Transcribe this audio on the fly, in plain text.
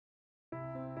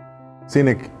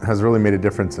CENIC has really made a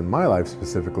difference in my life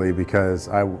specifically because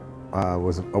I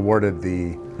was awarded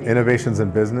the Innovations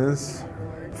in Business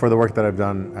for the work that I've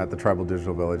done at the Tribal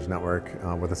Digital Village Network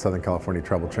with the Southern California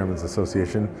Tribal Chairmen's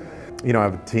Association. You know, I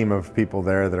have a team of people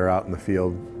there that are out in the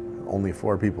field, only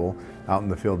 4 people out in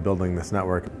the field building this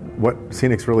network. What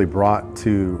CENIC's really brought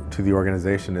to the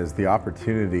organization is the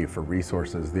opportunity for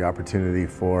resources, the opportunity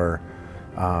for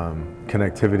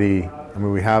connectivity. I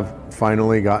mean, we have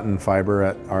finally gotten fiber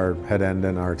at our head end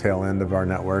and our tail end of our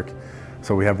network,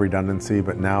 so we have redundancy,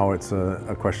 but now it's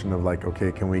a question of like,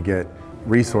 okay, can we get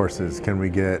resources? Can we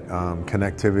get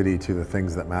connectivity to the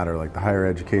things that matter, like the higher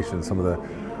education, some of the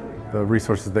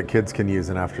resources that kids can use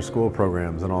in after-school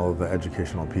programs and all of the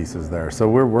educational pieces there. So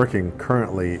we're working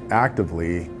currently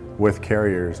actively with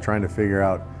carriers trying to figure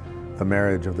out the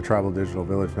marriage of the Tribal Digital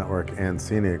Village Network and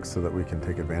CENIC so that we can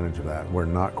take advantage of that. We're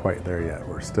not quite there yet.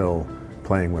 We're still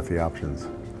playing with the options.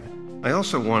 I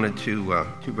also wanted to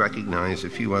recognize a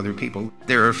few other people.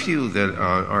 There are a few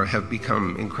that have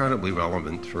become incredibly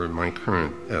relevant for my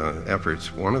current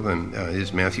efforts. One of them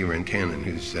is Matthew Rantanen,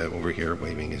 who's over here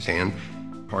waving his hand,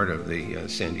 part of the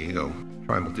San Diego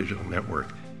Tribal Digital Network,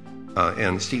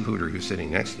 and Steve Hooter, who's sitting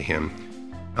next to him,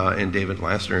 and David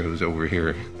Lassner, who's over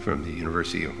here from the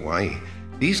University of Hawaii.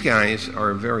 These guys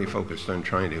are very focused on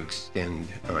trying to extend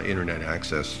internet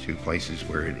access to places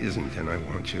where it isn't, and I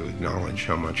want to acknowledge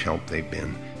how much help they've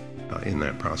been in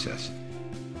that process.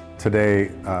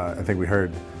 Today, I think we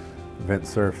heard Vint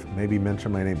Cerf maybe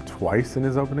mention my name twice in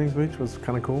his opening speech, was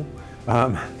kind of cool.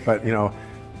 But you know,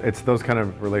 it's those kind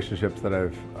of relationships that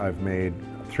I've made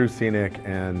through CENIC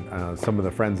and some of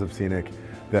the friends of CENIC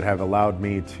that have allowed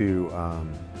me to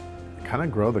kind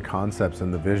of grow the concepts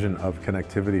and the vision of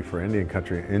connectivity for Indian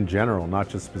country in general, not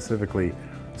just specifically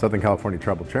Southern California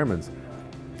Tribal Chairmen's,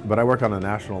 but I work on a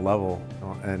national level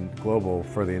and global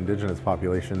for the indigenous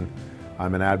population.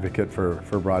 I'm an advocate for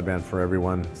broadband for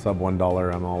everyone, sub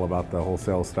 $1. I'm all about the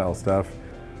wholesale style stuff.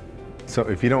 So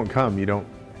if you don't come, you don't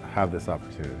have this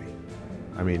opportunity.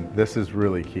 I mean, this is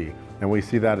really key. And we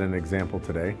see that in an example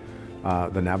today.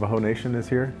 The Navajo Nation is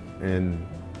here in,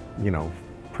 you know,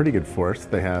 pretty good force.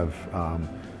 They have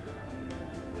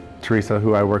Teresa,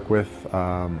 who I work with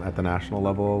at the national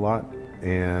level a lot,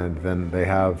 and then they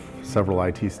have several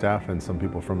IT staff and some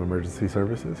people from emergency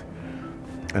services.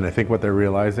 And I think what they're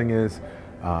realizing is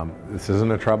this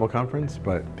isn't a tribal conference,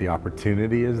 but the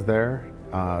opportunity is there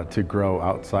to grow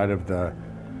outside of the,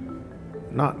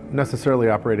 not necessarily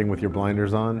operating with your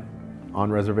blinders on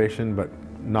reservation, but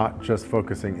not just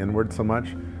focusing inward so much,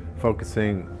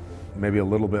 focusing maybe a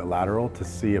little bit lateral to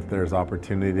see if there's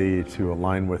opportunity to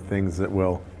align with things that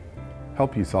will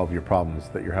help you solve your problems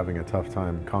that you're having a tough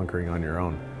time conquering on your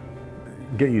own.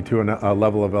 Get you to a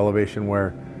level of elevation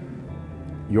where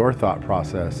your thought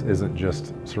process isn't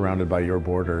just surrounded by your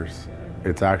borders.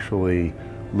 It's actually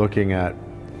looking at,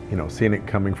 you know, CENIC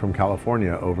coming from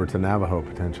California over to Navajo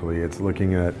potentially. It's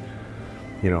looking at,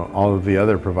 you know, all of the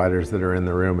other providers that are in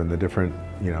the room and the different,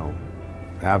 you know,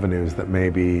 avenues that may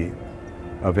be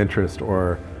of interest,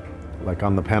 or like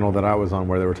on the panel that I was on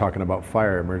where they were talking about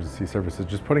fire, emergency services,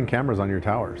 just putting cameras on your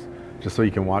towers, just so you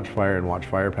can watch fire and watch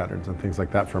fire patterns and things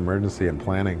like that for emergency and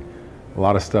planning. A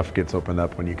lot of stuff gets opened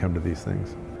up when you come to these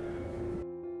things.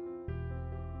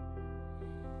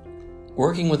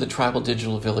 Working with the Tribal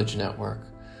Digital Village Network,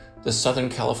 the Southern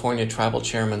California Tribal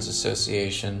Chairmen's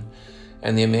Association,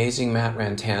 and the amazing Matt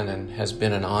Rantanen has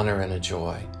been an honor and a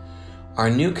joy. Our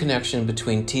new connection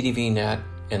between TDVNet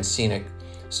and CENIC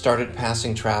started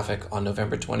passing traffic on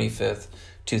November 25th,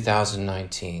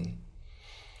 2019.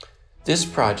 This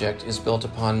project is built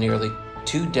upon nearly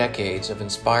 2 decades of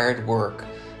inspired work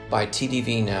by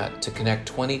TDVNet to connect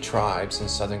 20 tribes in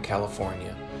Southern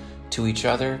California to each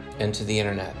other and to the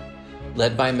internet,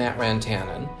 led by Matt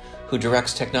Rantanen, who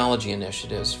directs technology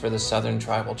initiatives for the Southern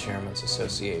Tribal Chairmen's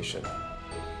Association.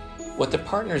 What the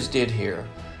partners did here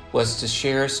was to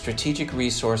share strategic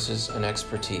resources and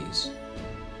expertise.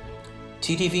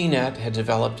 TDVNet had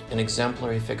developed an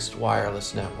exemplary fixed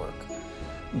wireless network.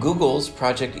 Google's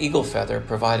Project Eagle Feather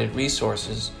provided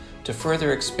resources to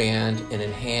further expand and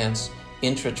enhance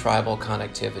intra-tribal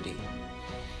connectivity.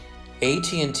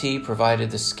 AT&T provided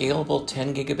the scalable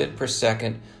 10 gigabit per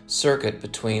second circuit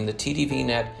between the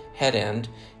TDVNet head end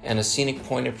and a CENIC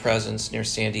point of presence near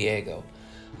San Diego,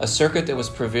 a circuit that was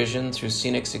provisioned through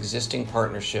CENIC's existing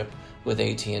partnership with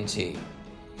AT&T.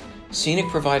 CENIC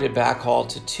provided backhaul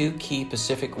to 2 key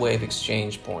Pacific Wave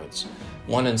exchange points,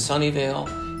 one in Sunnyvale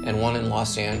and one in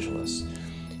Los Angeles.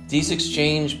 These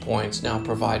exchange points now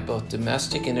provide both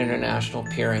domestic and international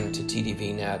peering to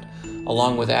TDVNet,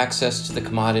 along with access to the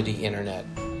commodity internet.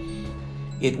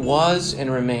 It was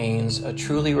and remains a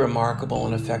truly remarkable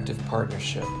and effective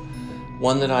partnership,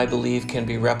 one that I believe can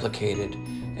be replicated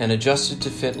and adjusted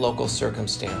to fit local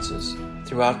circumstances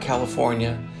throughout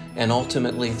California and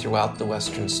ultimately throughout the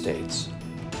western states.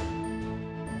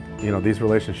 You know, these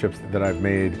relationships that I've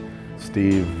made,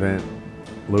 Steve, Vint,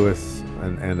 Lewis,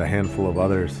 and a handful of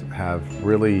others have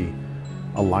really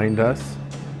aligned us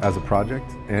as a project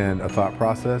and a thought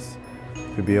process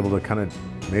to be able to kind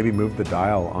of maybe move the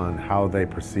dial on how they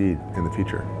proceed in the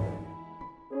future.